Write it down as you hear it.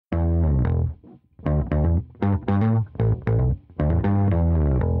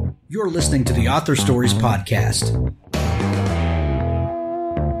You're listening to the Author Stories Podcast,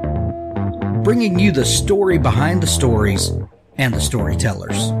 bringing you the story behind the stories and the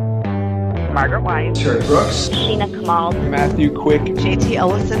storytellers. Margaret White, Terry Brooks, Sheena Kamal, Matthew Quick, J.T.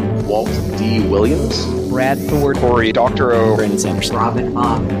 Ellison, Walt D. Williams, Brad Thor, Corey Dr. O, Brandon Sanderson, Robin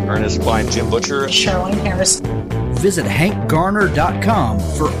Mott, Ernest Klein, Jim Butcher, Charlene Harris. Visit hankgarner.com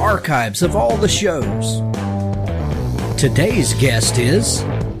for archives of all the shows. Today's guest is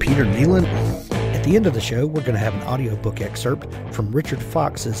Peter Nealon. At the end of the show, we're going to have an audiobook excerpt from Richard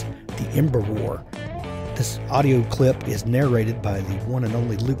Fox's The Ember War. This audio clip is narrated by the one and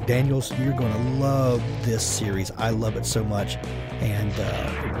only Luke Daniels. You're going to love this series. I love it so much. And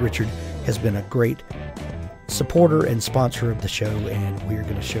Richard has been a great supporter and sponsor of the show, and we're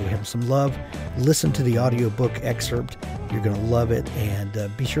going to show him some love. Listen to the audiobook excerpt. You're going to love it. And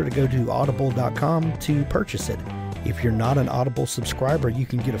be sure to go to audible.com to purchase it. If you're not an Audible subscriber, you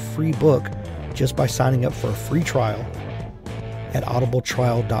can get a free book just by signing up for a free trial at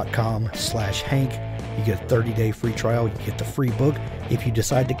audibletrial.com/Hank. You get a 30-day free trial. You get the free book. If you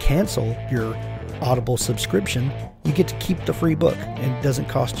decide to cancel your Audible subscription, you get to keep the free book, and it doesn't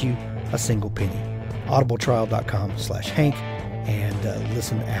cost you a single penny. audibletrial.com/Hank, and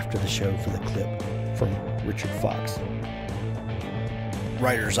listen after the show for the clip from Richard Fox.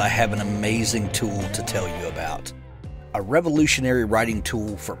 Writers, I have an amazing tool to tell you about. A revolutionary writing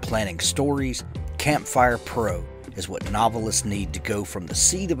tool for planning stories. Campfire Pro is what novelists need to go from the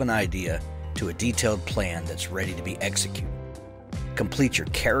seed of an idea to a detailed plan that's ready to be executed. Complete your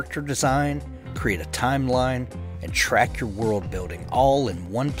character design, create a timeline, and track your world building all in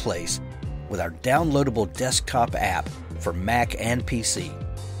one place with our downloadable desktop app for Mac and PC.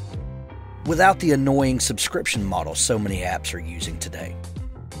 Without the annoying subscription model so many apps are using today.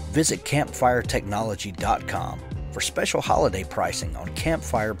 Visit campfiretechnology.com for special holiday pricing on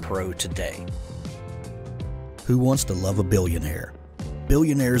Campfire Pro today. Who Wants to Love a Billionaire?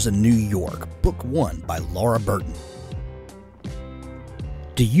 Billionaires in New York, Book 1 by Laura Burton.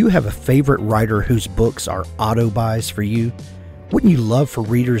 Do you have a favorite writer whose books are auto-buys for you? Wouldn't you love for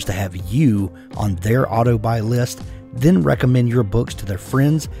readers to have you on their auto-buy list, then recommend your books to their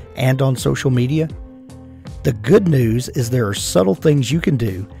friends and on social media? The good news is there are subtle things you can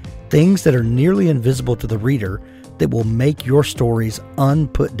do, things that are nearly invisible to the reader, that will make your stories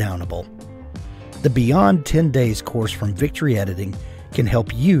unputdownable. The Beyond 10 Days course from Victory Editing can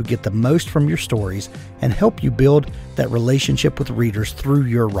help you get the most from your stories and help you build that relationship with readers through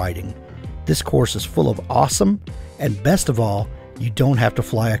your writing. This course is full of awesome, and best of all, you don't have to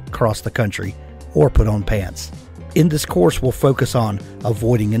fly across the country or put on pants. In this course, we'll focus on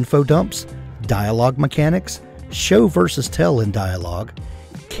avoiding info dumps, dialogue mechanics, show versus tell in dialogue,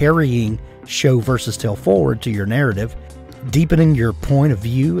 carrying show versus tell forward to your narrative, deepening your point of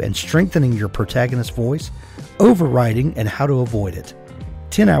view and strengthening your protagonist's voice, overwriting and how to avoid it.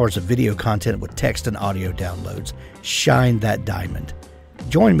 10 hours of video content with text and audio downloads. Shine that diamond.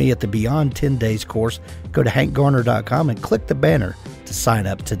 Join me at the Beyond 10 Days course. Go to hankgarner.com and click the banner to sign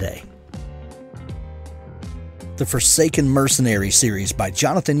up today. The Forsaken Mercenary series by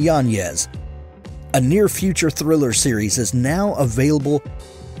Jonathan Yanez, a near-future thriller series, is now available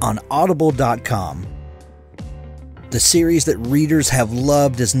on audible.com. The series that readers have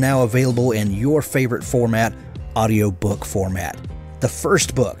loved is now available in your favorite format, audiobook format. The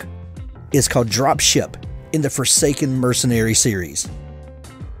first book is called Drop Ship in the Forsaken Mercenary series.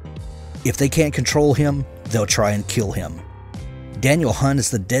 If they can't control him, they'll try and kill him. Daniel Hunt is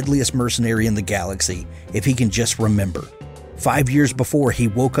the deadliest mercenary in the galaxy if he can just remember. 5 years before, he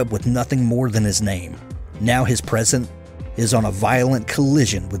woke up with nothing more than his name. Now his present is on a violent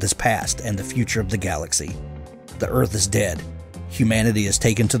collision with his past and the future of the galaxy. The Earth is dead. Humanity is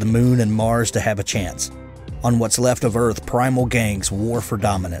taken to the moon and Mars to have a chance. On what's left of Earth, primal gangs war for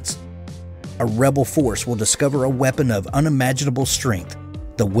dominance. A rebel force will discover a weapon of unimaginable strength.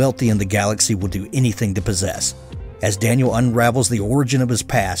 The wealthy in the galaxy will do anything to possess. As Daniel unravels the origin of his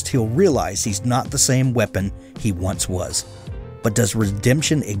past, he'll realize he's not the same weapon he once was. But does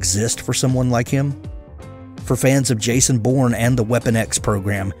redemption exist for someone like him? For fans of Jason Bourne and the Weapon X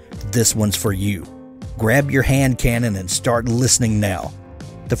program, this one's for you. Grab your hand cannon and start listening now.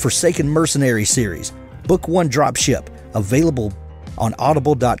 The Forsaken Mercenary series, Book 1 Drop Ship, available on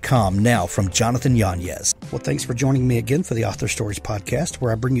audible.com now from Jonathan Yanez. Well, thanks for joining me again for the Author Stories Podcast,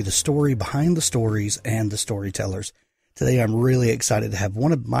 where I bring you the story behind the stories and the storytellers. Today, I'm really excited to have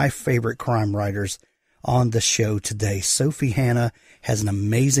one of my favorite crime writers on the show today. Sophie Hannah has an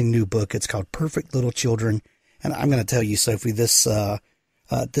amazing new book. It's called Perfect Little Children. And I'm going to tell you, Sophie, this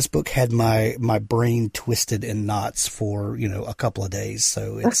This book had my brain twisted in knots for, a couple of days.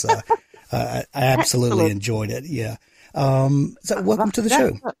 So it's, I absolutely enjoyed it. Yeah. So welcome to the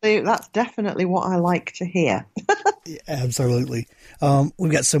show. That's definitely what I like to hear. Yeah, absolutely.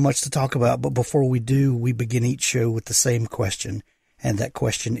 We've got so much to talk about, but before we do, we begin each show with the same question. And that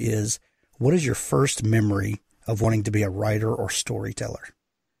question is, what is your first memory of wanting to be a writer or storyteller?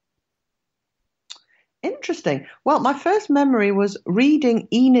 Interesting. Well, my first memory was reading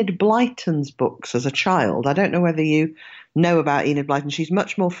Enid Blyton's books as a child. I don't know whether you know about Enid Blyton. She's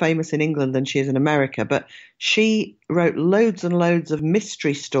much more famous in England than she is in America, but she wrote loads and loads of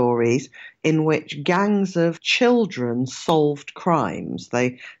mystery stories in which gangs of children solved crimes.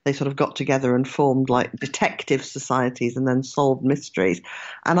 They sort of got together and formed like detective societies and then solved mysteries.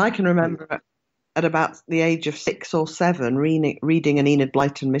 And I can remember at about the age of 6 or 7 reading an Enid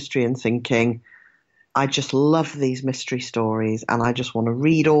Blyton mystery and thinking, I just love these mystery stories and I just want to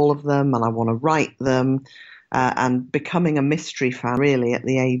read all of them and I want to write them, and becoming a mystery fan really at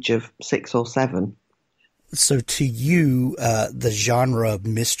the age of 6 or 7. So to you, the genre of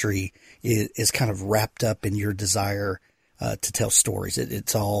mystery is kind of wrapped up in your desire to tell stories.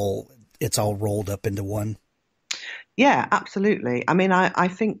 It's all rolled up into one. Yeah, absolutely. I mean, I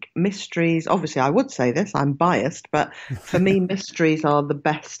think mysteries, obviously I would say this, I'm biased, but for me, mysteries are the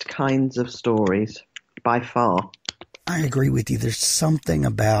best kinds of stories. By far. I agree with you. There's something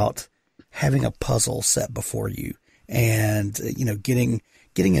about having a puzzle set before you and, getting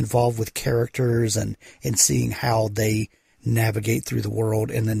involved with characters and seeing how they navigate through the world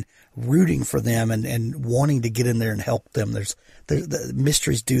and then rooting for them and wanting to get in there and help them. The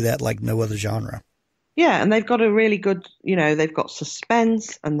mysteries do that like no other genre. Yeah. And they've got a really good, they've got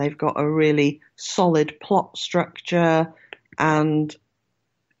suspense and they've got a really solid plot structure. And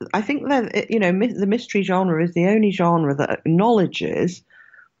I think that, the mystery genre is the only genre that acknowledges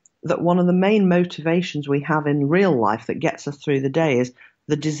that one of the main motivations we have in real life that gets us through the day is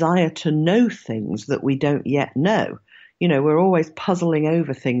the desire to know things that we don't yet know. We're always puzzling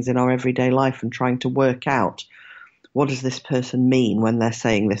over things in our everyday life and trying to work out, what does this person mean when they're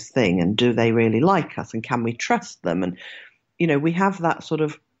saying this thing? And do they really like us? And can we trust them? And, we have that sort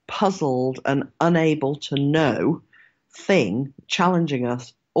of puzzled and unable to know thing challenging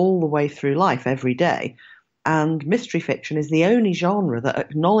us all the way through life every day. And mystery fiction is the only genre that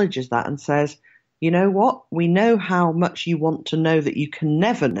acknowledges that and says, you know what? We know how much you want to know that you can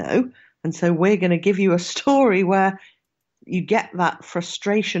never know. And so we're going to give you a story where you get that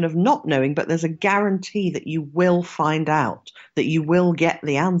frustration of not knowing, but there's a guarantee that you will find out, that you will get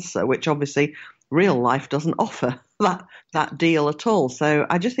the answer, which obviously real life doesn't offer that deal at all. So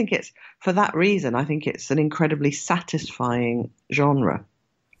I just think for that reason, I think it's an incredibly satisfying genre.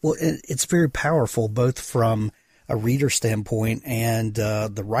 Well, it's very powerful, both from a reader standpoint and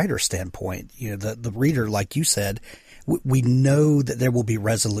the writer standpoint. The reader, like you said, we know that there will be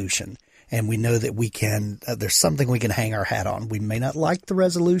resolution, and we know that we can. There's something we can hang our hat on. We may not like the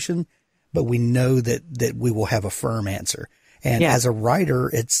resolution, but we know that we will have a firm answer. And as a writer,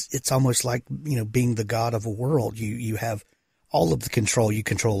 it's almost like being the god of a world. You have all of the control. You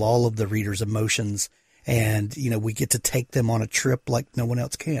control all of the reader's emotions. And, we get to take them on a trip like no one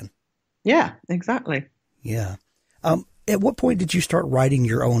else can. Yeah, exactly. Yeah. At what point did you start writing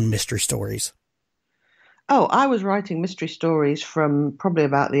your own mystery stories? Oh, I was writing mystery stories from probably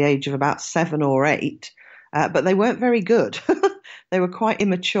about the age of about 7 or 8, but they weren't very good. They were quite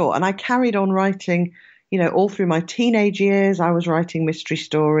immature. And I carried on writing, all through my teenage years, I was writing mystery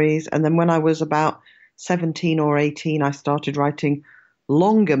stories. And then when I was about 17 or 18, I started writing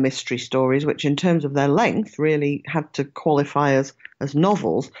longer mystery stories, which in terms of their length really had to qualify as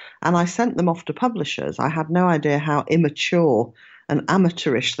novels. And I sent them off to publishers. I had no idea how immature and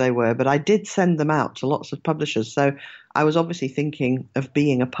amateurish they were, but I did send them out to lots of publishers. So I was obviously thinking of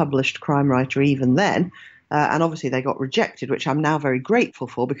being a published crime writer even then. And obviously they got rejected, which I'm now very grateful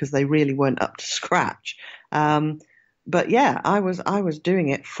for because they really weren't up to scratch. But yeah, I was doing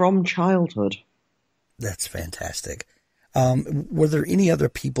it from childhood. That's fantastic. Were there any other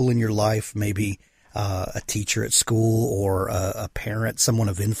people in your life, maybe a teacher at school or a parent, someone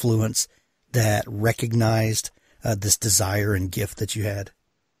of influence that recognized this desire and gift that you had?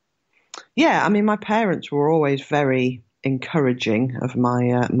 Yeah, I mean, my parents were always very encouraging of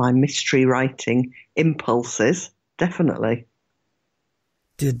my mystery writing impulses, definitely.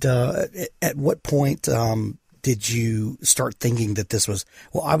 At what point did you start thinking that this was,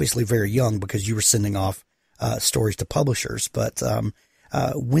 well, obviously very young because you were sending off stories to publishers, but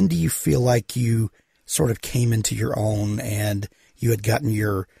when do you feel like you sort of came into your own and you had gotten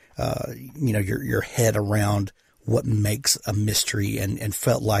your head around what makes a mystery, and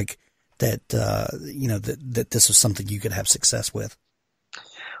felt like that, that this was something you could have success with?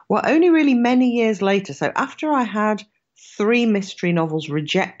 Well, only really many years later. So after I had 3 mystery novels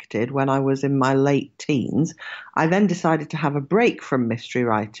rejected when I was in my late teens, I then decided to have a break from mystery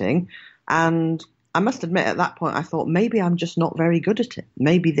writing. And I must admit, at that point, I thought maybe I'm just not very good at it.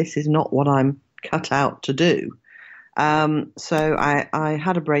 Maybe this is not what I'm cut out to do. So I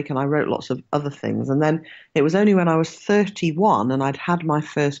had a break and I wrote lots of other things. And then it was only when I was 31 and I'd had my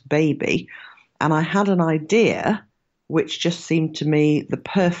first baby and I had an idea which just seemed to me the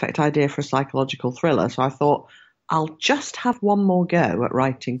perfect idea for a psychological thriller. So I thought, I'll just have one more go at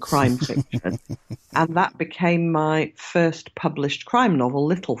writing crime fiction. And that became my first published crime novel,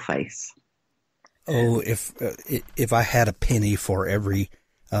 Little Face. Oh, if I had a penny for every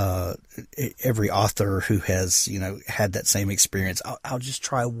author who has, had that same experience, I'll just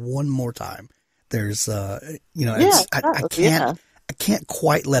try one more time. There's, I can't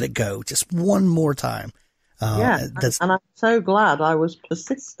quite let it go. Just one more time. And I'm so glad I was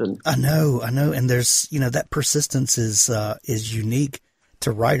persistent. I know. And there's, that persistence is unique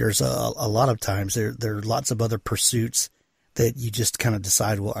to writers. A lot of times there are lots of other pursuits that you just kind of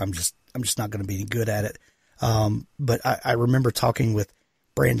decide, well, I'm just not going to be any good at it. But I remember talking with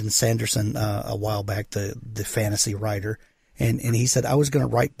Brandon Sanderson a while back, the fantasy writer, and he said, I was going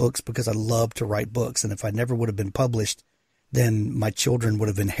to write books because I love to write books. And if I never would have been published, then my children would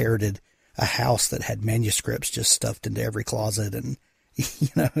have inherited a house that had manuscripts just stuffed into every closet. And,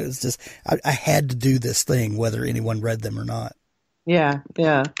 it's just, I had to do this thing, whether anyone read them or not. Yeah.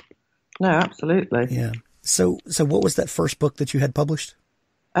 No, absolutely. Yeah. So what was that first book that you had published?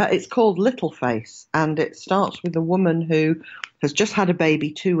 It's called Little Face, and it starts with a woman who has just had a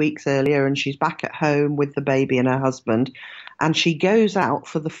baby 2 weeks earlier, and she's back at home with the baby and her husband, and she goes out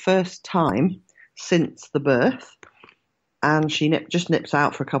for the first time since the birth, and she just nips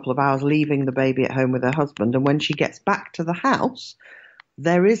out for a couple of hours, leaving the baby at home with her husband. And when she gets back to the house,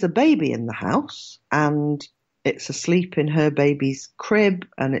 there is a baby in the house, and it's asleep in her baby's crib,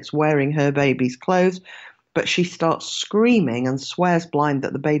 and it's wearing her baby's clothes. But she starts screaming and swears blind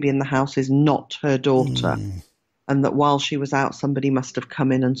that the baby in the house is not her daughter, and that while she was out, somebody must have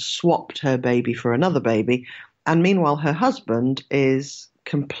come in and swapped her baby for another baby. And meanwhile, her husband is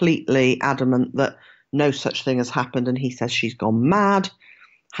completely adamant that no such thing has happened, and he says she's gone mad.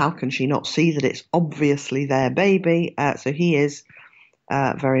 How can she not see that it's obviously their baby? So he is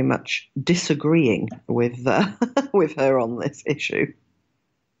very much disagreeing with with her on this issue.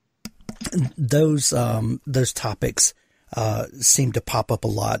 Those topics seem to pop up a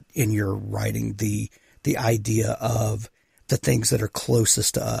lot in your writing. The idea of the things that are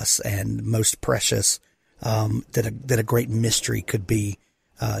closest to us and most precious, that a great mystery could be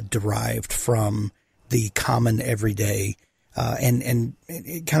derived from the common everyday, and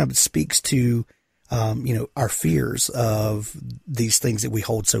it kind of speaks to our fears of these things that we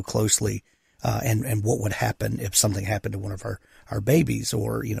hold so closely, and what would happen if something happened to one of our babies,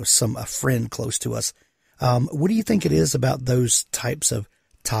 or a friend close to us. What do you think it is about those types of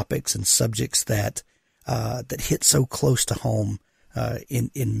topics and subjects that hit so close to home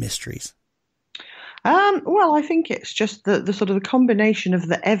in mysteries? Well, I think it's just the sort of the combination of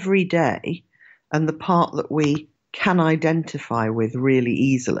the everyday and the part that we can identify with really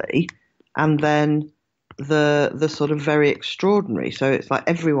easily, and then the sort of very extraordinary. So it's like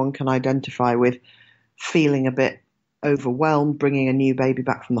everyone can identify with feeling a bit overwhelmed, bringing a new baby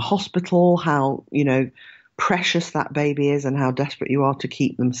back from the hospital, how, precious that baby is and how desperate you are to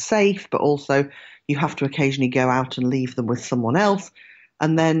keep them safe, but also you have to occasionally go out and leave them with someone else.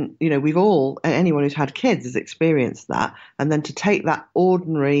 And then, anyone who's had kids has experienced that. And then to take that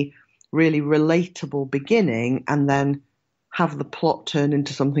ordinary, really relatable beginning and then have the plot turn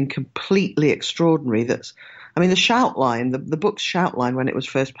into something completely extraordinary. The shout line, the book's shout line when it was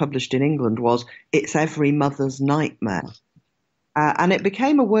first published in England was, "It's every mother's nightmare." And it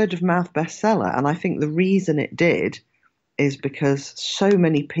became a word of mouth bestseller. And I think the reason it did is because so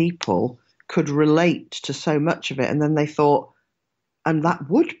many people could relate to so much of it. And then they thought, and that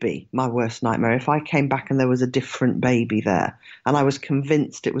would be my worst nightmare if I came back and there was a different baby there. And I was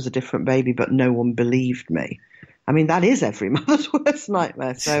convinced it was a different baby, but no one believed me. That is every mother's worst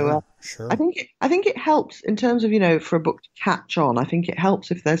nightmare. So sure. I think it helps in terms of, for a book to catch on. I think it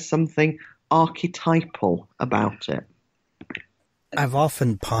helps if there's something archetypal about it. I've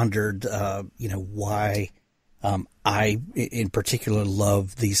often pondered, why I in particular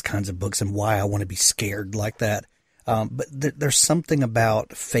love these kinds of books and why I want to be scared like that. But there's something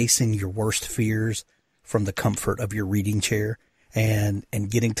about facing your worst fears from the comfort of your reading chair and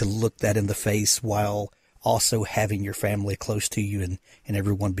getting to look that in the face while also having your family close to you and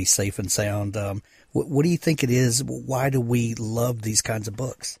everyone be safe and sound. What do you think it is? Why do we love these kinds of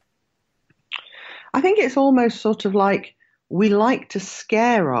books? I think it's almost sort of like we like to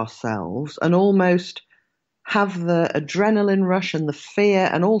scare ourselves and almost have the adrenaline rush and the fear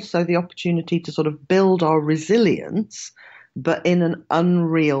and also the opportunity to sort of build our resilience, but in an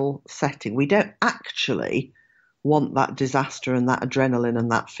unreal setting. We don't actually want that disaster and that adrenaline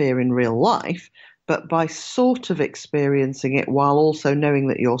and that fear in real life, but by sort of experiencing it while also knowing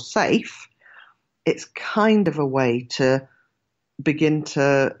that you're safe, it's kind of a way to begin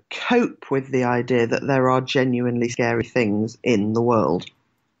to cope with the idea that there are genuinely scary things in the world.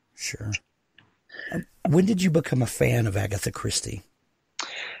 Sure. When did you become a fan of Agatha Christie?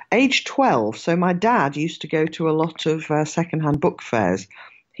 Age 12. So my dad used to go to a lot of secondhand book fairs.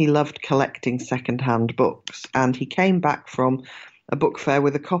 He loved collecting secondhand books, and he came back from a book fair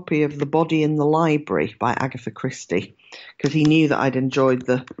with a copy of The Body in the Library by Agatha Christie, because he knew that I'd enjoyed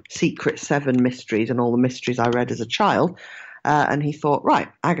the Secret Seven mysteries and all the mysteries I read as a child. And he thought, right,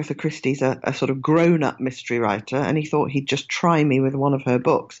 Agatha Christie's a sort of grown-up mystery writer, and he thought he'd just try me with one of her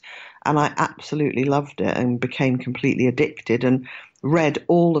books. And I absolutely loved it and became completely addicted and read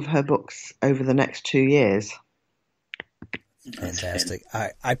all of her books over the next 2 years. Fantastic.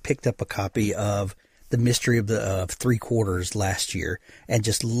 I picked up a copy of The Mystery of Three Quarters last year and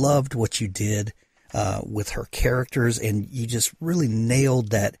just loved what you did with her characters, and you just really nailed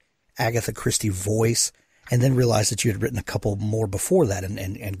that Agatha Christie voice, and then realized that you had written a couple more before that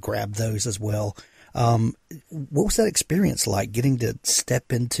and grabbed those as well. What was that experience like, getting to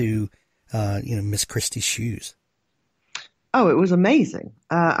step into Miss Christie's shoes? Oh, it was amazing.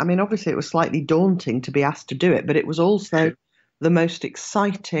 I mean, obviously it was slightly daunting to be asked to do it, but it was also the most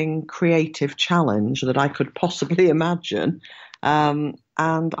exciting creative challenge that I could possibly imagine. And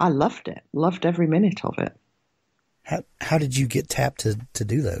I loved it, loved every minute of it. How did you get tapped to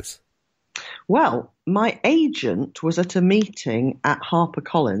do those? Well, my agent was at a meeting at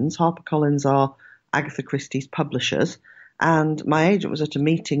HarperCollins. HarperCollins are Agatha Christie's publishers, and my agent was at a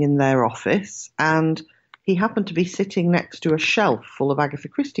meeting in their office, and he happened to be sitting next to a shelf full of Agatha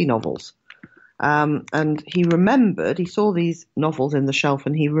Christie novels. And he saw these novels in the shelf,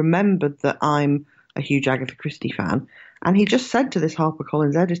 and he remembered that I'm a huge Agatha Christie fan. And he just said to this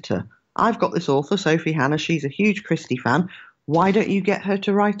HarperCollins editor, I've got this author, Sophie Hannah, she's a huge Christie fan. Why don't you get her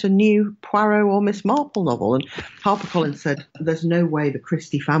to write a new Poirot or Miss Marple novel? And HarperCollins said, there's no way the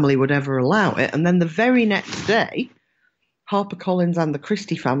Christie family would ever allow it. And then the very next day, HarperCollins and the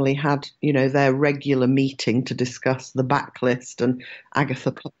Christie family had, their regular meeting to discuss the backlist and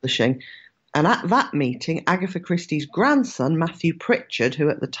Agatha publishing. And at that meeting, Agatha Christie's grandson, Matthew Pritchard, who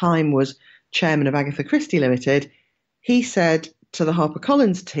at the time was chairman of Agatha Christie Limited, he said to the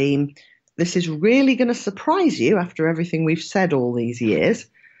HarperCollins team, this is really going to surprise you after everything we've said all these years,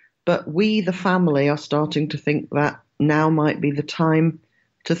 but we, the family, are starting to think that now might be the time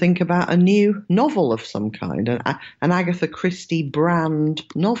to think about a new novel of some kind, an Agatha Christie brand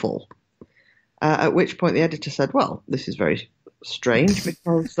novel. At which point the editor said, well, this is very strange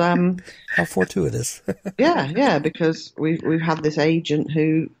because... How fortuitous. yeah, because we've had this agent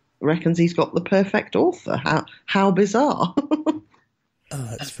who reckons he's got the perfect author. How bizarre. Oh,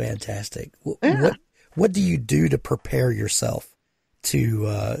 that's fantastic. Yeah. What do you do to prepare yourself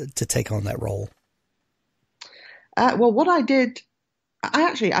to take on that role? Well, what I did,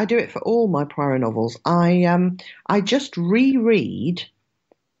 I do it for all my Poirot novels. I just reread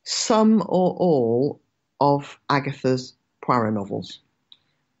some or all of Agatha's Poirot novels,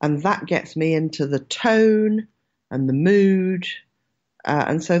 and that gets me into the tone and the mood,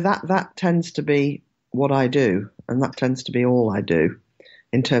 and so that tends to be what I do, and that tends to be all I do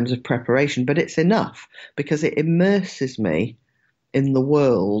in terms of preparation. But it's enough because it immerses me in the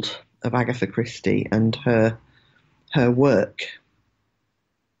world of Agatha Christie and her work.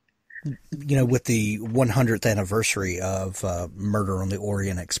 With the 100th anniversary of Murder on the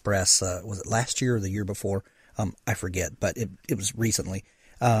Orient Express, was it last year or the year before? I forget, but it was recently.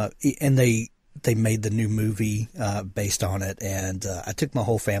 And they made the new movie based on it, and I took my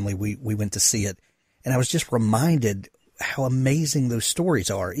whole family. We went to see it, and I was just reminded how amazing those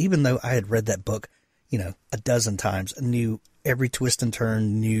stories are. Even though I had read that book, a dozen times, knew every twist and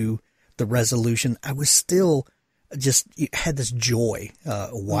turn, knew the resolution, I was still just had this joy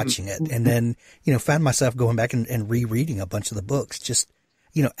watching it. And then, found myself going back and rereading a bunch of the books. Just,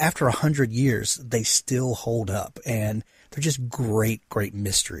 after 100 years, they still hold up, and they're just great, great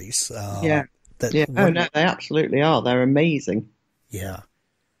mysteries. Yeah. They absolutely are. They're amazing. Yeah.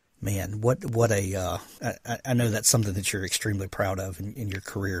 Man, what a, I know that's something that you're extremely proud of in your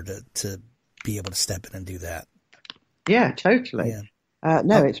career to be able to step in and do that. Yeah, totally. Yeah.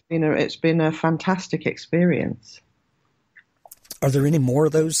 No, it's been a fantastic experience. Are there any more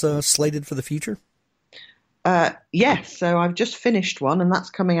of those slated for the future? Yes, so I've just finished one, and that's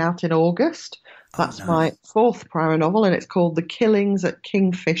coming out in August. That's nice. my fourth prior novel, and it's called The Killings at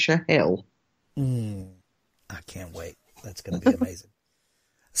Kingfisher Hill. I can't wait. That's going to be amazing.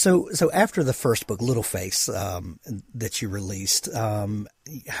 So after the first book, Little Face, that you released,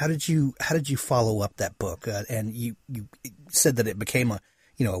 how did you follow up that book? And you said that it became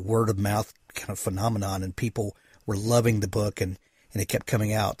a word of mouth kind of phenomenon, and people were loving the book, and it kept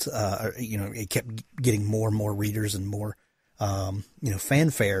coming out. It kept getting more and more readers and more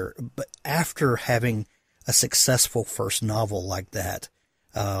fanfare. But after having a successful first novel like that,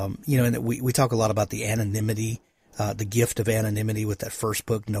 and we talk a lot about the anonymity. The gift of anonymity with that first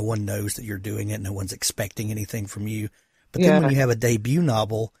book. No one knows that you're doing it. No one's expecting anything from you. But then when you have a debut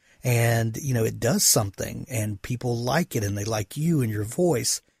novel and, it does something and people like it and they like you and your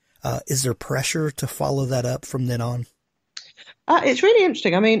voice, is there pressure to follow that up from then on? It's really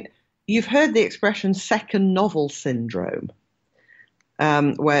interesting. I mean, you've heard the expression second novel syndrome,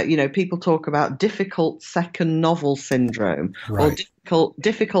 where, people talk about difficult second novel syndrome, right, or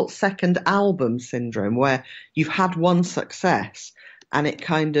difficult second album syndrome, where you've had one success and it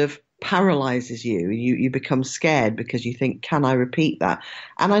kind of paralyzes you. You become scared because you think, can I repeat that?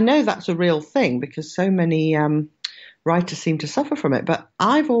 And I know that's a real thing because so many writers seem to suffer from it. But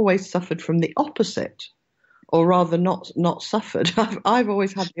I've always suffered from the opposite, or rather not suffered. I've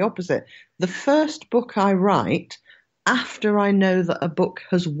always had the opposite. The first book I write, after I know that a book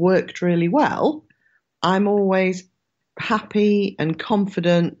has worked really well, I'm always happy and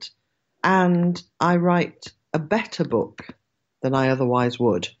confident, and I write a better book than I otherwise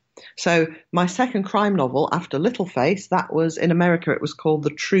would. So my second crime novel, after Little Face, that was in America, it was called The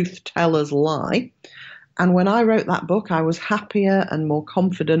Truth Teller's Lie. And when I wrote that book, I was happier and more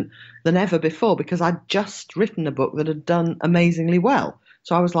confident than ever before because I'd just written a book that had done amazingly well.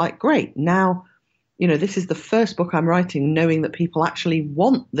 So I was like, great, now this is the first book I'm writing knowing that people actually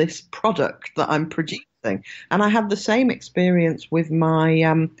want this product that I'm producing. And I had the same experience with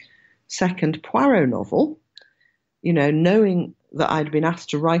my second Poirot novel, knowing that I'd been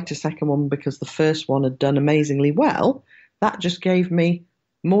asked to write a second one because the first one had done amazingly well. That just gave me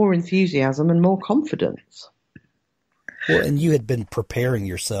more enthusiasm and more confidence. Well, and you had been preparing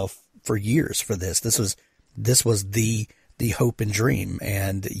yourself for years for this. This was the hope and dream,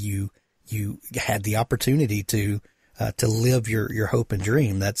 and you had the opportunity to live your hope and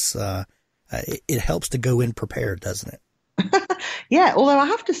dream. That's it helps to go in prepared, doesn't it? Yeah, although I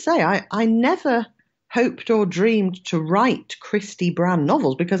have to say, I never hoped or dreamed to write Christie Brand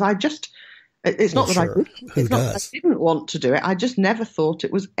novels because it's not that I didn't want to do it. I just never thought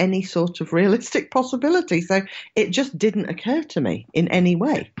it was any sort of realistic possibility. So it just didn't occur to me in any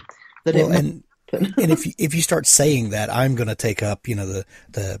way that it might happen. And if you start saying that, I'm going to take up,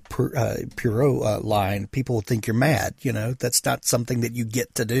 the Poirot line, people will think you're mad. That's not something that you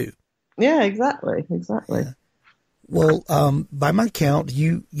get to do. Yeah, exactly. Yeah. Well, by my count,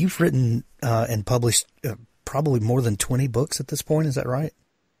 you've written and published probably more than 20 books at this point. Is that right?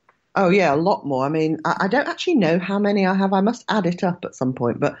 Oh, yeah, a lot more. I mean, I don't actually know how many I have. I must add it up at some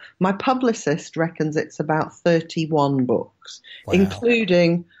point. But my publicist reckons it's about 31 books, wow,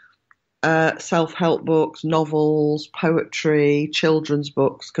 including self-help books, novels, poetry, children's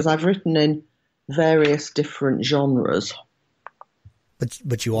books, because I've written in various different genres.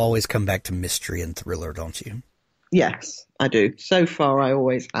 But you always come back to mystery and thriller, don't you? Yes, I do. So far, I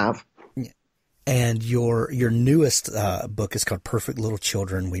always have. And your newest book is called Perfect Little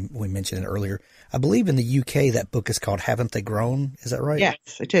Children. We mentioned it earlier. I believe in the UK that book is called Haven't They Grown? Is that right? Yes,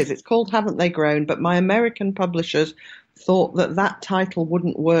 it is. It's called Haven't They Grown? But my American publishers thought that title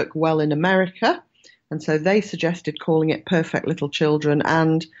wouldn't work well in America, and so they suggested calling it Perfect Little Children.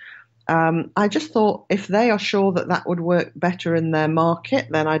 And I just thought if they are sure that would work better in their market,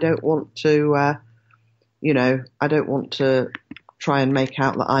 then I don't want to, I don't want to try and make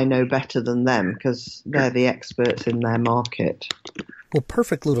out that I know better than them because they're the experts in their market. Well,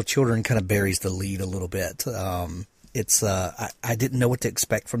 Perfect Little Children kind of buries the lead a little bit. It's I didn't know what to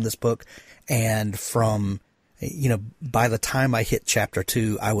expect from this book, and from by the time I hit chapter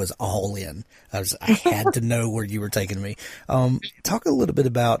 2, I was all in. I had to know where you were taking me. Talk a little bit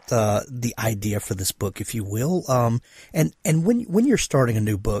about the idea for this book, if you will, and when you're starting a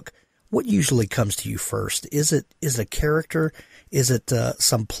new book, what usually comes to you first? Is it a character? Is it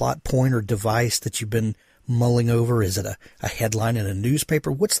some plot point or device that you've been mulling over? Is it a headline in a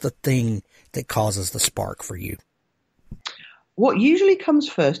newspaper? What's the thing that causes the spark for you? what usually comes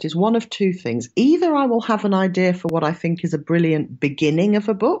first is one of two things. Either I will have an idea for what I think is a brilliant beginning of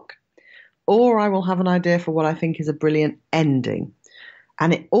a book, or I will have an idea for what I think is a brilliant ending.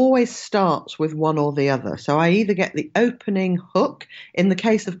 And it always starts with one or the other. So I either get the opening hook. In the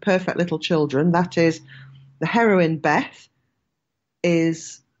case of Perfect Little Children, that is, the heroine, Beth,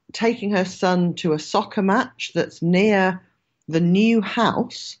 is taking her son to a soccer match that's near the new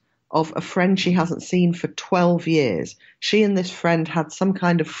house of a friend she hasn't seen for 12 years. She and this friend had some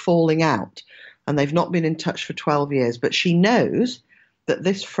kind of falling out, and they've not been in touch for 12 years. But she knows that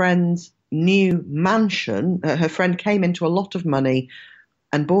this friend's new mansion, her friend came into a lot of money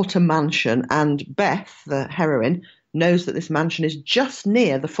and bought a mansion, and Beth, the heroine, knows that this mansion is just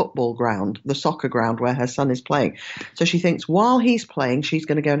near the football ground, the soccer ground where her son is playing. So she thinks while he's playing, she's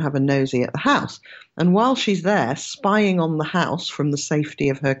going to go and have a nosy at the house. And while she's there, spying on the house from the safety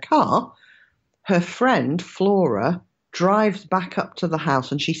of her car, her friend, Flora, drives back up to the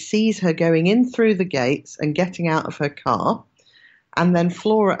house, and she sees her going in through the gates and getting out of her car. And then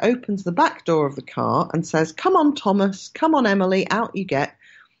Flora opens the back door of the car and says, "Come on, Thomas, come on, Emily, out you get."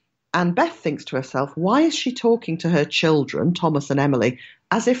 And Beth thinks to herself, why is she talking to her children, Thomas and Emily,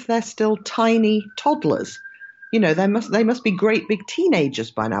 as if they're still tiny toddlers? You know, they must be great big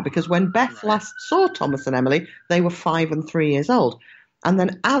teenagers by now, because when Beth last saw Thomas and Emily, they were 5 and 3 years old. And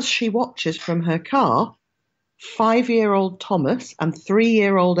then as she watches from her car, 5-year-old Thomas and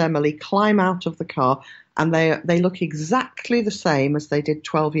 3-year-old Emily climb out of the car, and they look exactly the same as they did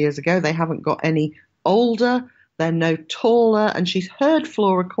 12 years ago. They haven't got any older. They're no taller, and she's heard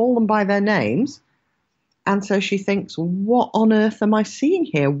Flora call them by their names. And so she thinks, what on earth am I seeing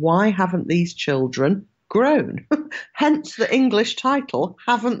here? Why haven't these children grown? Hence the English title,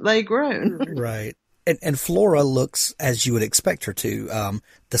 Haven't They Grown? Right. And Flora looks, as you would expect her to,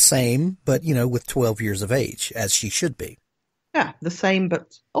 the same, but, you know, with 12 years of age, as she should be. Yeah, the same,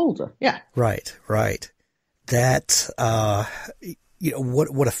 but older. Yeah. Right, right. That, you know,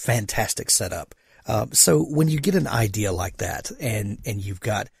 what a fantastic setup. So when you get an idea like that, and you've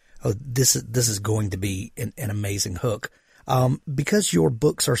got, oh, this is going to be an amazing hook, because your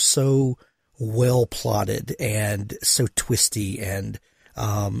books are so well plotted and so twisty, and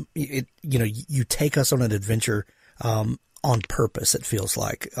you know, you take us on an adventure on purpose. It feels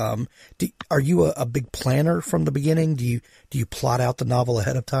like. Are you a big planner from the beginning? Do you plot out the novel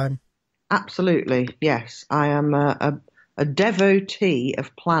ahead of time? Absolutely, yes. I am a devotee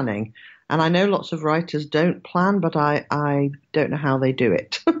of planning. And I know lots of writers don't plan, but I don't know how they do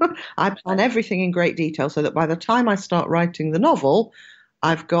it. I plan everything in great detail so that by the time I start writing the novel,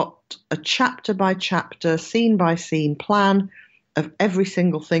 I've got a chapter by chapter, scene by scene plan of every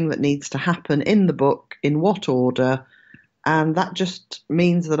single thing that needs to happen in the book, in what order. And that just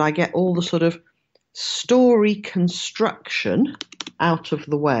means that I get all the sort of story construction out of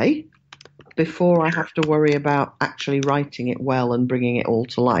the way before I have to worry about actually writing it well and bringing it all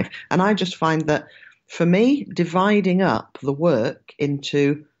to life. And I just find that, for me, dividing up the work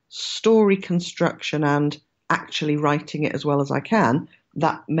into story construction and actually writing it as well as I can,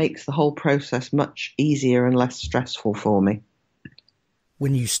 that makes the whole process much easier and less stressful for me.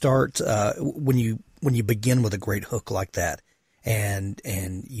 When you start, when you begin with a great hook like that, and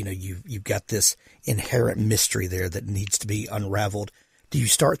you know, you've got this inherent mystery there that needs to be unraveled, do you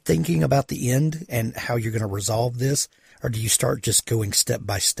start thinking about the end and how you're going to resolve this? Or do you start just going step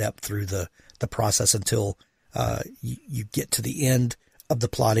by step through the process until you get to the end of the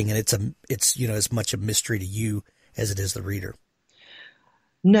plotting, and it's you know, as much a mystery to you as it is the reader?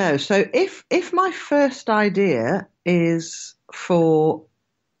 No. So if my first idea is for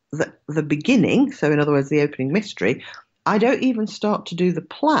the beginning, so in other words, the opening mystery, I don't even start to do the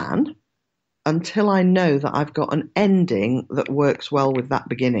plan until I know that I've got an ending that works well with that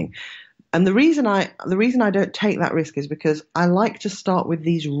beginning. And the reason I don't take that risk is because I like to start with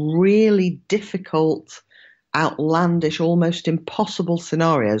these really difficult, outlandish, almost impossible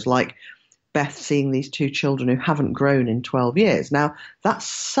scenarios, like Beth seeing these 2 children who haven't grown in 12 years. Now, that's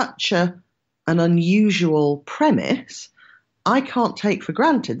such an unusual premise. I can't take for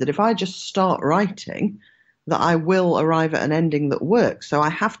granted that if I just start writing, that I will arrive at an ending that works. So I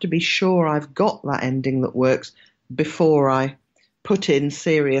have to be sure I've got that ending that works before I put in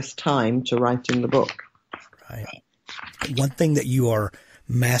serious time to writing the book. Right. One thing that you are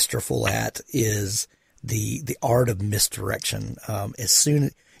masterful at is the art of misdirection. As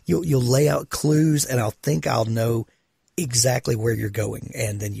soon you'll lay out clues, and I'll know exactly where you're going,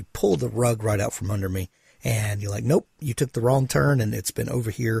 and then you pull the rug right out from under me, and you're like, nope, you took the wrong turn, and it's been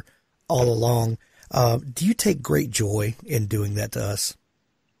over here all along. Do you take great joy in doing that to us?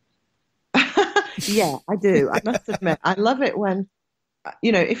 Yeah, I do. I must admit, I love it when,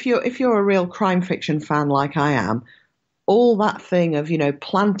 if you're a real crime fiction fan like I am, all that thing of,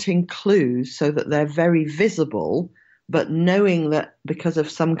 planting clues so that they're very visible, but knowing that because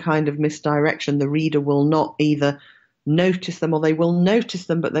of some kind of misdirection, the reader will not either notice them or they will notice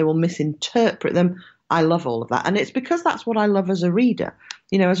them, but they will misinterpret them. I love all of that. And it's because that's what I love as a reader.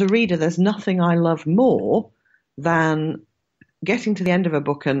 As a reader, there's nothing I love more than getting to the end of a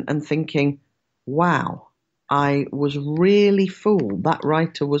book and thinking, wow, I was really fooled. That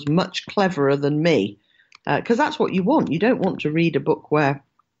writer was much cleverer than me. Because that's what you want. You don't want to read a book where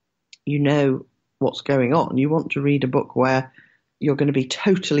you know what's going on. You want to read a book where you're going to be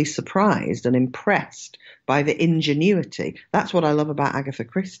totally surprised and impressed by the ingenuity. That's what I love about Agatha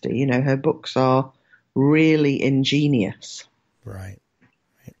Christie. Her books are really ingenious. Right.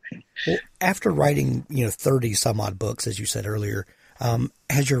 Well, after writing, 30 some odd books, as you said earlier,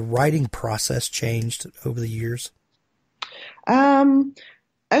 has your writing process changed over the years?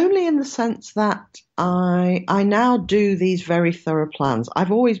 Only in the sense that I now do these very thorough plans.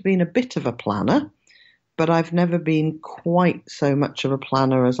 I've always been a bit of a planner, but I've never been quite so much of a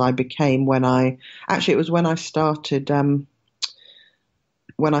planner as I became it was when I started writing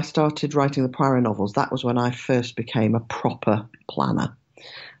the Poirot novels. That was when I first became a proper planner.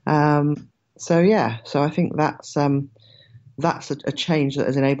 So I think that's a change that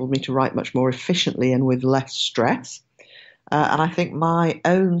has enabled me to write much more efficiently and with less stress. And I think my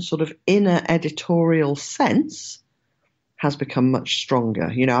own sort of inner editorial sense has become much stronger.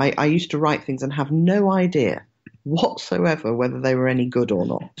 I used to write things and have no idea whatsoever whether they were any good or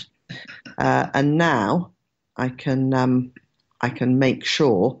not. And now I can make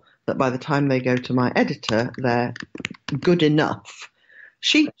sure that by the time they go to my editor, they're good enough.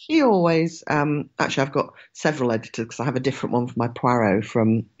 She always, actually I've got several editors because I have a different one for my Poirot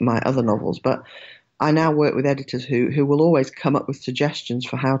from my other novels, but I now work with editors who will always come up with suggestions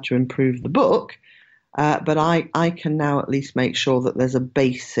for how to improve the book, but I can now at least make sure that there's a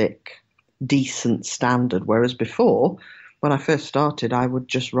basic, decent standard, whereas before, when I first started, I would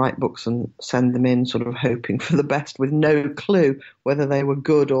just write books and send them in sort of hoping for the best with no clue whether they were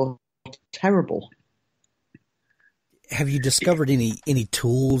good or terrible. Have you discovered any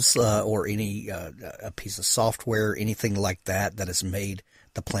tools or any a piece of software, anything like that has made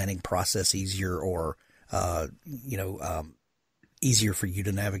the planning process easier or, easier for you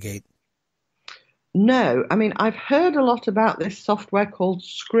to navigate? No. I mean, I've heard a lot about this software called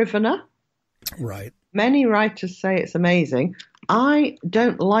Scrivener. Right. Many writers say it's amazing. I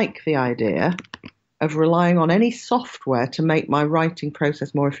don't like the idea of relying on any software to make my writing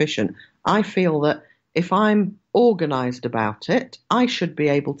process more efficient. I feel that if I'm organized about it, I should be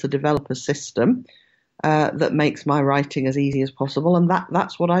able to develop a system that makes my writing as easy as possible. And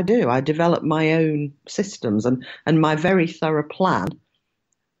that's what I do. I develop my own systems, and my very thorough plan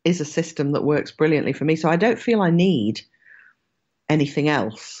is a system that works brilliantly for me. So I don't feel I need anything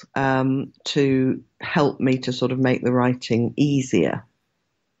else to help me to sort of make the writing easier.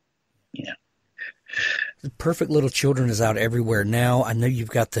 Yeah. Perfect Little Children is out everywhere now. I know you've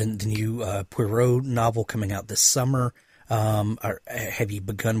got the new Poirot novel coming out this summer. Have you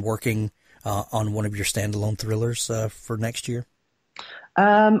begun working on one of your standalone thrillers for next year?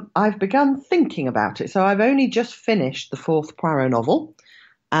 I've begun thinking about it. So I've only just finished the fourth Poirot novel,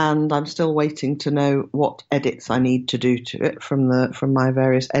 and I'm still waiting to know what edits I need to do to it from my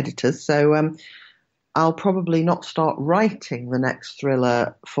various editors. So I'll probably not start writing the next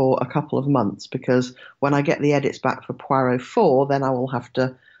thriller for a couple of months, because when I get the edits back for Poirot 4, then I will have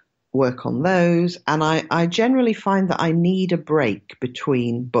to work on those. And I generally find that I need a break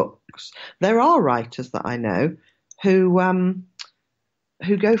between books. There are writers that I know who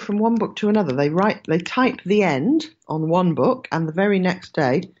go from one book to another. They type the end on one book, and the very next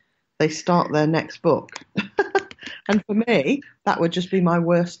day they start their next book. And for me, that would just be my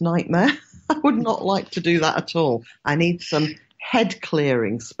worst nightmare. I would not like to do that at all. I need some head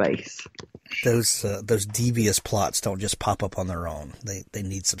clearing space. Those devious plots don't just pop up on their own. They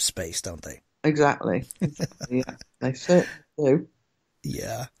need some space, don't they? Exactly. Yeah, they certainly do.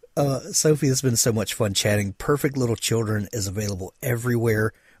 Yeah. Sophie, it's been so much fun chatting. Perfect Little Children is available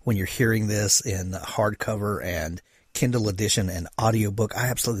everywhere when you're hearing this in hardcover and Kindle edition and audiobook. I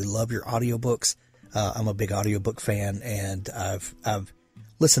absolutely love your audiobooks. I'm a big audiobook fan, and I've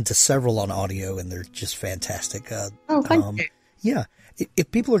listened to several on audio, and they're just fantastic. Thank you. Yeah.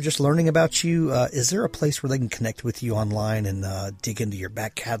 If people are just learning about you, is there a place where they can connect with you online and dig into your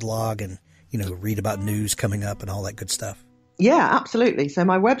back catalog and, read about news coming up and all that good stuff? Yeah, absolutely. So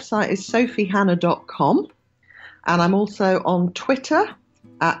my website is sophiehannah.com, and I'm also on Twitter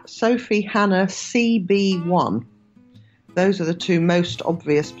at Sophie Hannah CB1. Those are the two most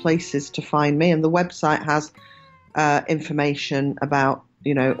obvious places to find me, and the website has information about,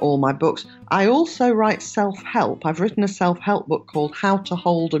 all my books. I also write self-help. I've written a self-help book called How to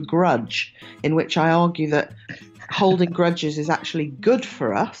Hold a Grudge, in which I argue that holding grudges is actually good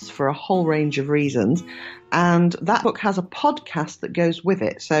for us for a whole range of reasons. And that book has a podcast that goes with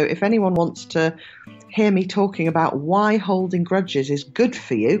it. So if anyone wants to hear me talking about why holding grudges is good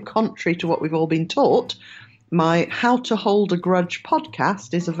for you, contrary to what we've all been taught, my How to Hold a Grudge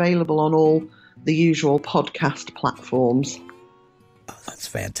podcast is available on all the usual podcast platforms. Oh, that's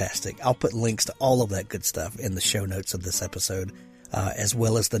fantastic. I'll put links to all of that good stuff in the show notes of this episode, as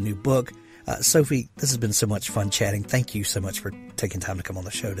well as the new book. Sophie, this has been so much fun chatting. Thank you so much for taking time to come on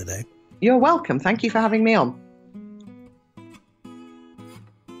the show today. You're welcome. Thank you for having me on.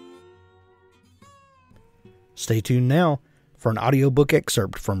 Stay tuned now for an audiobook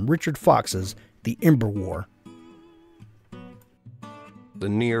excerpt from Richard Fox's The Ember War. The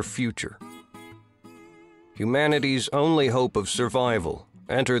near future. Humanity's only hope of survival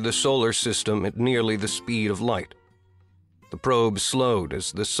entered the solar system at nearly the speed of light. The probe slowed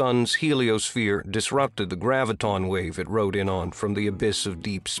as the sun's heliosphere disrupted the graviton wave it rode in on from the abyss of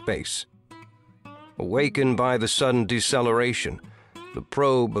deep space. Awakened by the sudden deceleration, the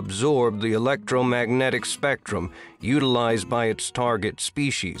probe absorbed the electromagnetic spectrum utilized by its target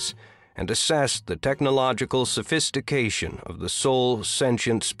species and assessed the technological sophistication of the sole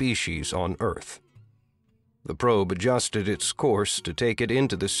sentient species on Earth. The probe adjusted its course to take it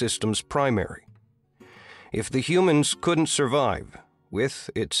into the system's primary. If the humans couldn't survive,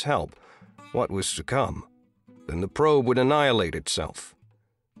 with its help, what was to come, then the probe would annihilate itself.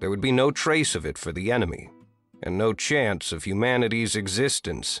 There would be no trace of it for the enemy, and no chance of humanity's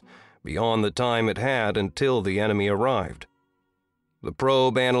existence beyond the time it had until the enemy arrived. The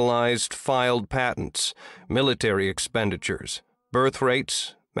probe analyzed filed patents, military expenditures, birth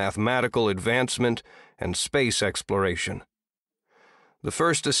rates, mathematical advancement, and space exploration. The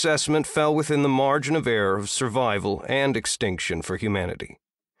first assessment fell within the margin of error of survival and extinction for humanity.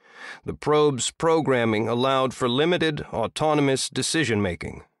 The probe's programming allowed for limited, autonomous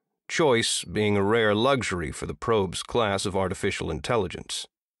decision-making, choice being a rare luxury for the probe's class of artificial intelligence.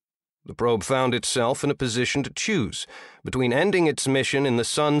 The probe found itself in a position to choose between ending its mission in the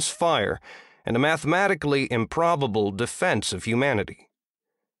sun's fire and a mathematically improbable defense of humanity,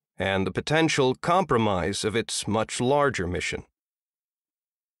 and the potential compromise of its much larger mission.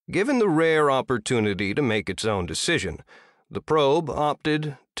 Given the rare opportunity to make its own decision, the probe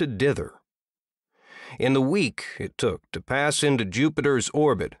opted to dither. In the week it took to pass into Jupiter's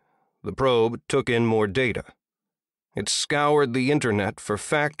orbit, the probe took in more data. It scoured the internet for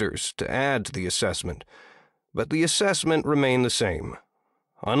factors to add to the assessment, but the assessment remained the same.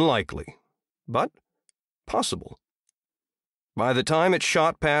 Unlikely, but possible. By the time it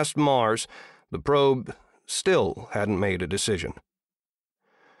shot past Mars, the probe still hadn't made a decision.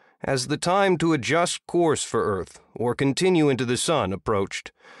 As the time to adjust course for Earth or continue into the Sun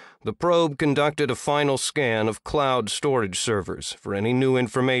approached, the probe conducted a final scan of cloud storage servers for any new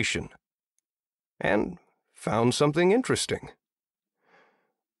information, and found something interesting.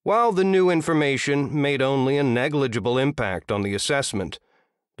 While the new information made only a negligible impact on the assessment,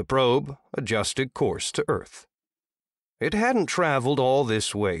 the probe adjusted course to Earth. It hadn't traveled all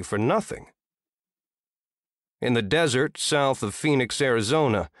this way for nothing. In the desert south of Phoenix,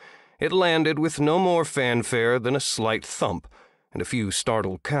 Arizona, it landed with no more fanfare than a slight thump and a few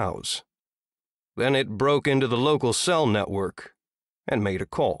startled cows. Then it broke into the local cell network and made a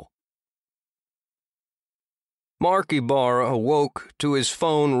call. Mark Ibarra awoke to his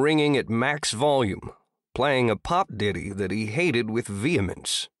phone ringing at max volume, playing a pop ditty that he hated with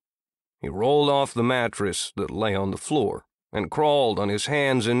vehemence. He rolled off the mattress that lay on the floor and crawled on his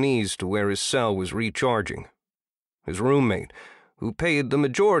hands and knees to where his cell was recharging. His roommate, who paid the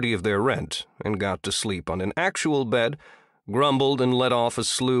majority of their rent and got to sleep on an actual bed, grumbled and let off a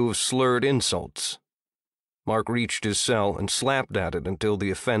slew of slurred insults. Mark reached his cell and slapped at it until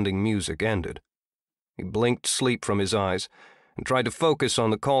the offending music ended. He blinked sleep from his eyes and tried to focus on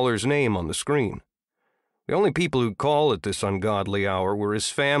the caller's name on the screen. The only people who'd call at this ungodly hour were his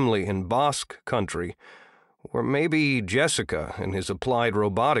family in Basque country, or maybe Jessica in his applied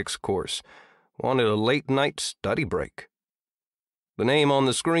robotics course wanted a late-night study break. The name on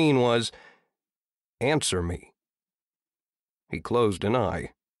the screen was Answer Me. He closed an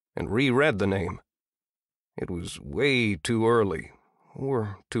eye and reread the name. It was way too early,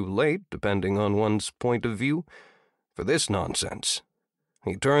 or too late, depending on one's point of view, for this nonsense.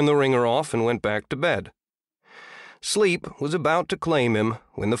 He turned the ringer off and went back to bed. Sleep was about to claim him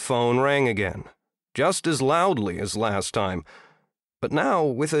when the phone rang again, just as loudly as last time, but now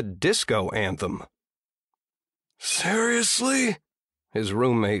with a disco anthem. "Seriously?" his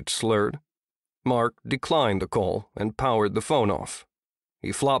roommate slurred. Mark declined the call and powered the phone off.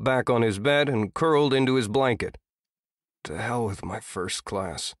 He flopped back on his bed and curled into his blanket. To hell with my first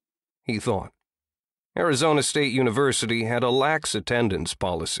class, he thought. Arizona State University had a lax attendance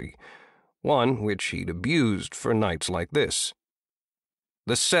policy, one which he'd abused for nights like this.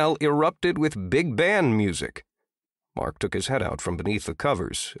 The cell erupted with big band music. Mark took his head out from beneath the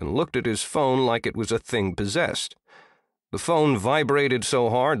covers and looked at his phone like it was a thing possessed. The phone vibrated so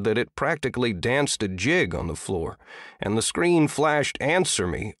hard that it practically danced a jig on the floor, and the screen flashed "Answer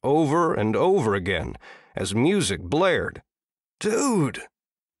Me" over and over again as music blared. "Dude,"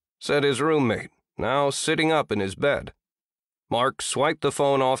 said his roommate, now sitting up in his bed. Mark swiped the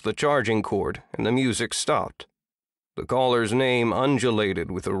phone off the charging cord, and the music stopped. The caller's name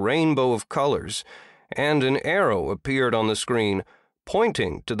undulated with a rainbow of colors, and an arrow appeared on the screen,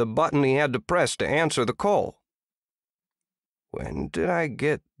 pointing to the button he had to press to answer the call. When did I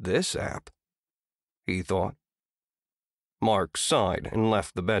get this app? He thought. Mark sighed and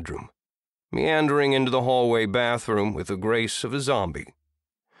left the bedroom, meandering into the hallway bathroom with the grace of a zombie.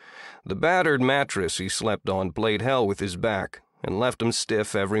 The battered mattress he slept on played hell with his back and left him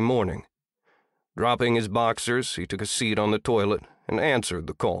stiff every morning. Dropping his boxers, he took a seat on the toilet and answered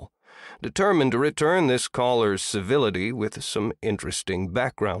the call, determined to return this caller's civility with some interesting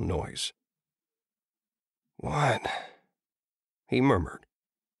background noise. "What?" he murmured.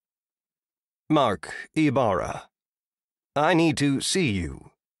 "Mark Ibarra. I need to see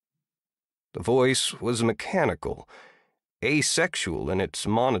you." The voice was mechanical, asexual in its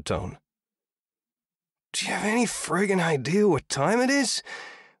monotone. "Do you have any friggin' idea what time it is?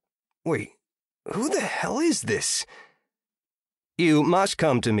 Wait, who the hell is this?" "You must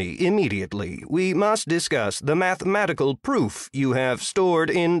come to me immediately. We must discuss the mathematical proof you have stored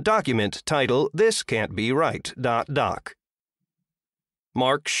in document title This Can't Be Right, .doc.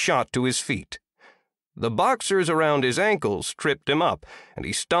 Mark shot to his feet. The boxers around his ankles tripped him up, and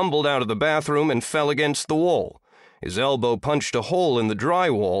he stumbled out of the bathroom and fell against the wall. His elbow punched a hole in the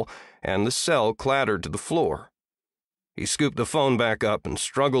drywall, and the cell clattered to the floor. He scooped the phone back up and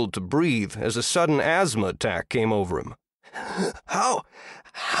struggled to breathe as a sudden asthma attack came over him. How?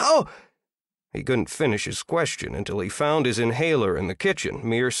 He couldn't finish his question until he found his inhaler in the kitchen,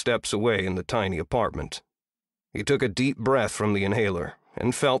 mere steps away in the tiny apartment. He took a deep breath from the inhaler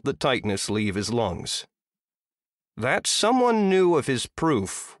and felt the tightness leave his lungs. That someone knew of his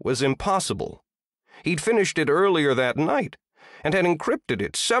proof was impossible. He'd finished it earlier that night and had encrypted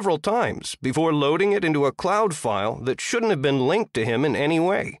it several times before loading it into a cloud file that shouldn't have been linked to him in any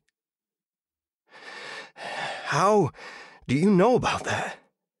way. "How do you know about that?"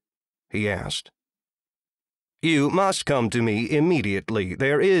 he asked. "You must come to me immediately.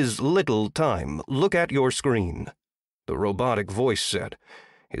 There is little time. Look at your screen," the robotic voice said.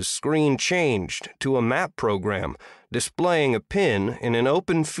 His screen changed to a map program, displaying a pin in an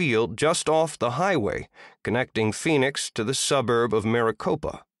open field just off the highway, connecting Phoenix to the suburb of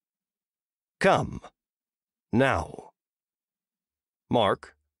Maricopa. "Come. Now."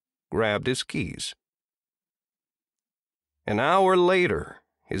 Mark grabbed his keys. An hour later,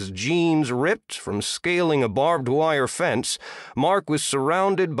 his jeans ripped from scaling a barbed wire fence, Mark was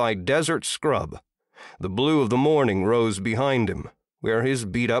surrounded by desert scrub. The blue of the morning rose behind him, where his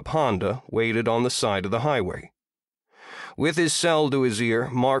beat-up Honda waited on the side of the highway. With his cell to his ear,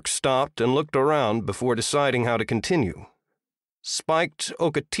 Mark stopped and looked around before deciding how to continue. Spiked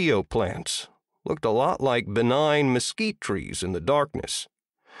ocotillo plants looked a lot like benign mesquite trees in the darkness.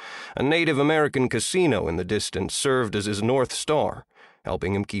 A Native American casino in the distance served as his North Star,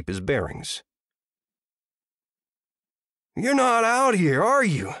 helping him keep his bearings. "You're not out here, are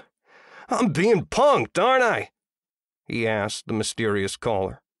you? I'm being punked, aren't I?" he asked the mysterious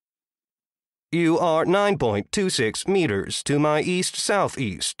caller. "You are 9.26 meters to my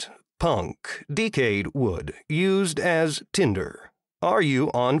east-southeast. Punk, decayed wood, used as tinder. Are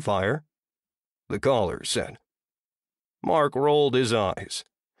you on fire?" the caller said. Mark rolled his eyes.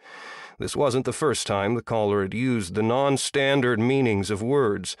 This wasn't the first time the caller had used the non-standard meanings of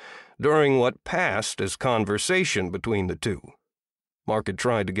words during what passed as conversation between the two. Mark had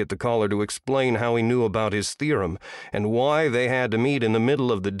tried to get the caller to explain how he knew about his theorem and why they had to meet in the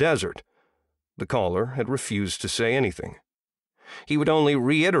middle of the desert. The caller had refused to say anything. He would only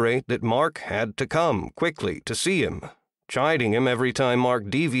reiterate that Mark had to come quickly to see him, chiding him every time Mark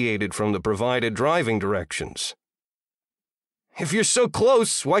deviated from the provided driving directions. "If you're so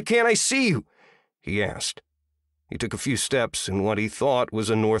close, why can't I see you?" he asked. He took a few steps in what he thought was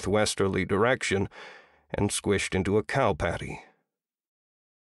a northwesterly direction and squished into a cow patty.